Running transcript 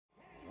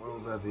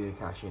going to be a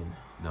cash in?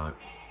 No.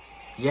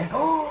 Yeah.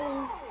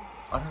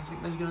 I don't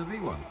think there's going to be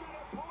one.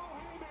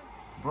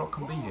 Brock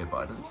can be here, but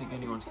I don't think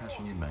anyone's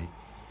cashing in, mate.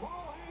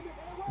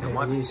 It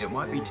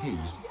might be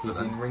teased. He's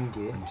in ring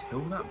gear.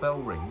 Until that bell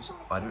rings,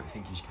 I don't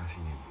think he's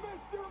cashing in.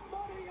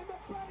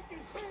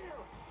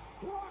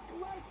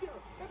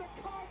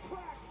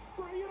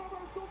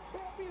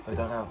 I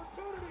don't know.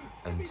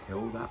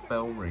 Until that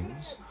bell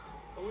rings,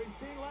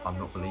 I'm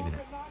not believing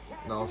it.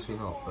 No, obviously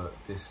not. But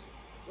this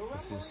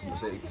is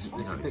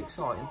a bit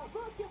exciting.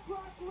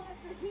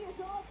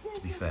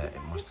 To be fair,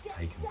 it must have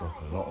taken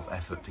Brock a lot of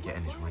effort to get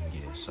in his ring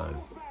gear.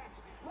 So.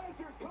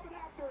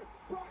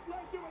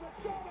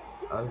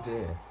 Oh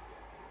dear.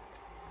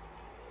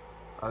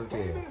 Oh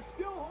dear.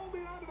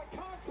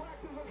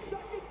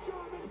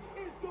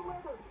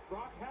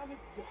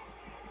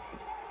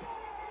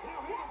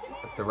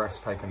 The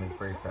ref's taking the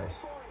briefcase.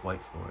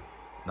 Wait for it.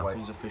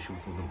 Nothing's official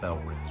till the bell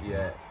rings.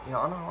 Yeah, yeah,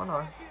 I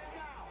know.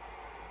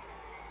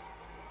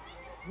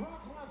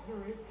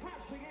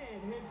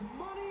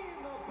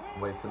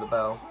 Wait for the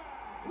bell.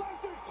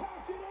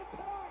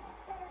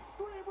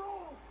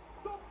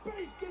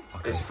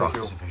 Okay, It's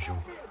official. It's official.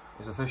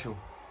 It's official.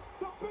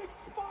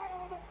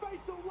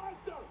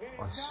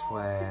 I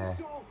swear.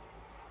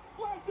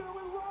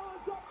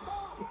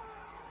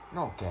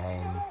 Not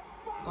again.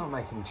 Don't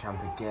make him champ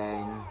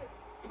again.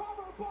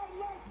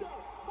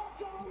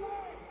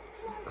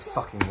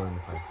 Fucking ruin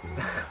the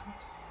pay-per-view.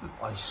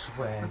 I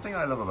swear. The thing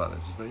I love about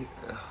this is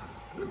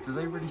do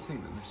they really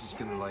think that this is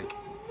gonna like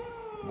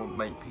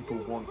make people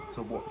want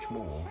to watch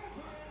more?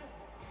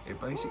 It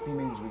basically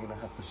means we're gonna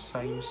have the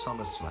same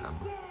SummerSlam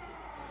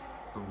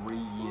 3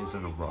 years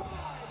in a row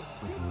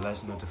with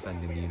Lesnar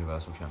defending the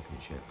Universal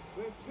Championship.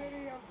 The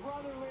city of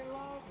brotherly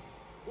love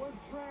was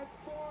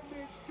transformed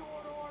in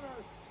short order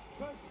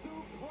to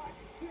Suplex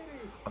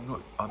City. I'm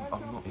not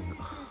even.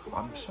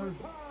 I'm so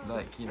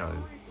like, you know,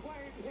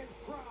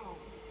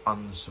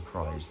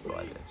 unsurprised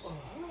by this.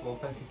 Well,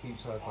 Becky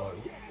keeps her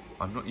title.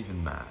 I'm not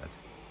even mad.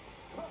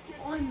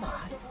 I'm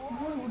mad.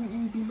 Why wouldn't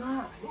you be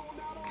mad?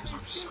 Because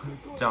I'm so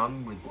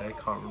done with their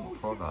current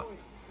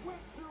product.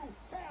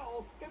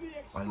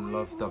 I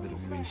love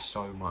WWE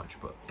so much,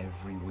 but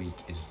every week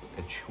is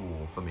a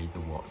chore for me to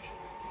watch.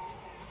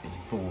 It's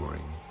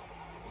boring.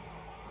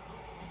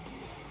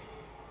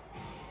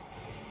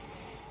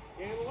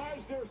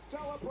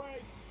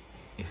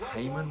 If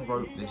Heyman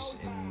wrote this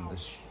in the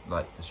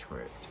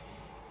script,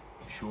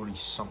 surely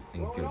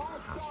something good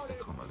has to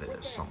come of it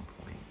at some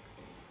point.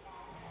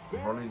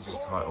 Rollins'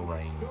 title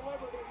reign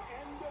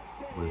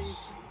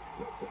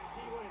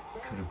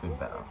could have been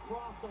better.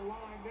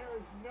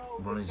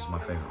 Rollins is my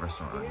favourite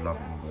wrestler, I love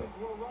him, but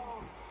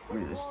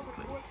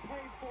realistically,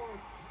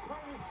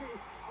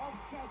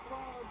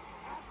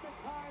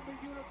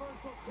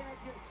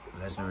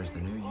 Lesnar is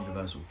the new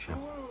Universal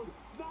Champ.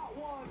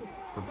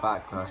 The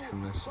backlash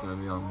from this is going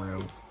to be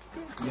unreal.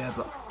 Yeah,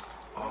 but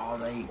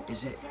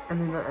is it? And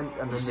then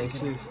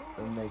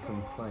they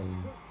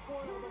complain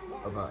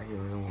about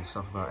hearing all the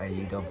stuff about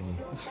AEW.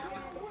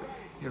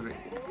 Yeah, but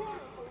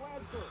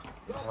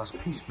Oh, that's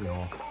pissed me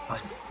off. I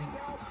think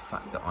that the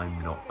fact that I'm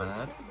not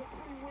mad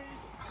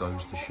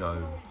goes to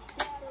show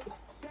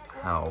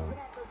how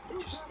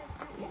just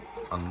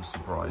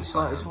unsurprised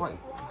I am. It's like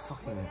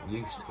fucking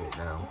used to it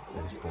now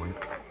at this point.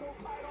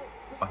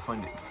 I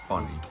find it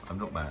funny. I'm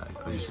not mad.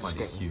 I just find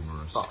it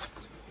humorous. Fucked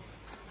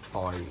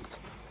by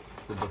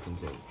the booking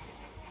team.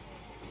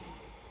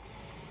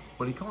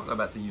 Well, he can't go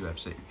back to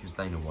UFC because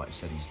Dana White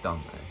said he's done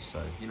there.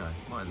 So, you know,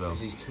 might as well.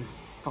 Because he's too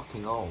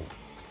fucking old.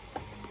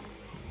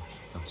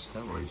 That's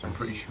steroids, I'm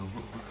pretty sure.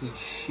 He's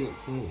shit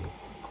here.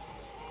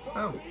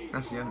 Well,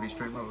 that's the end of his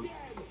stream rules.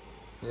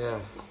 Yeah,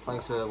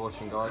 thanks for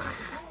watching, guys.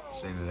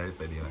 See you in the next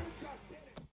video.